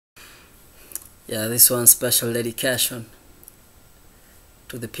Yeah, this one's special dedication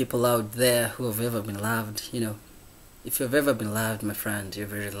to the people out there who have ever been loved. If you've ever been loved, my friend, you're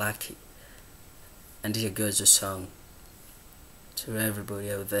very lucky. And here goes your song to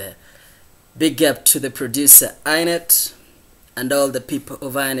everybody out there. Big up to the producer Inet and all the people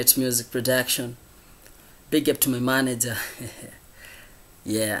of Inet Music Production. Big up to my manager.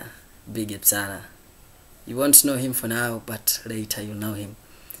 Yeah, big up sana. You won't know him for now, but later you'll know him.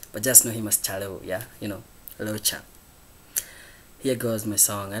 But just know him as Chalo, yeah? Hello chap. Here goes my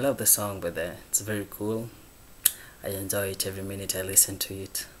song. I love the song, but it's very cool. I enjoy it every minute I listen to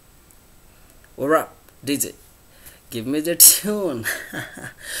it. What up, DJ? Give me the tune.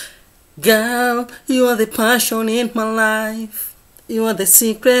 Girl, you are the passion in my life. You are the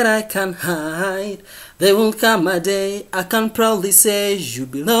secret I can't hide. There will come a day I can proudly say you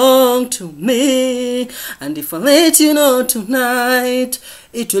belong to me. And if I let you know tonight,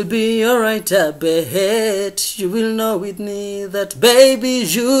 it will be alright, I bet. You will know with me that baby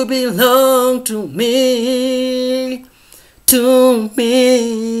you belong to me. To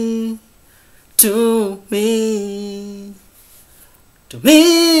me. To me. To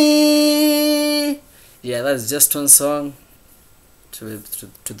me. Yeah, that's just one song to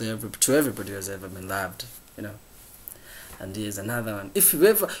everybody who's ever been loved, And here's another one. If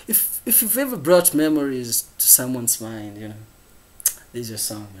you've ever brought memories to someone's mind, this is your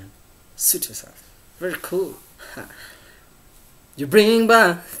song, man. Suit yourself. Very cool. You bring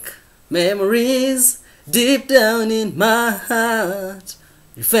back memories deep down in my heart.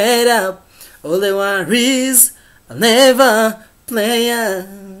 You fed up all the worries I'll never play out.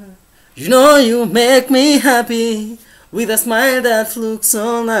 You make me happy with a smile that looks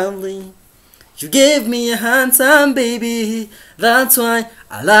so lovely. You gave me a handsome baby. That's why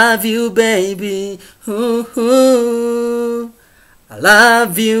I love you, baby. Ooh, ooh. I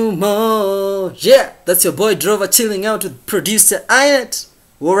love you more. Yeah, that's your boy Drova chilling out with producer Inet.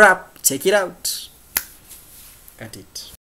 What up? Check it out. Got it.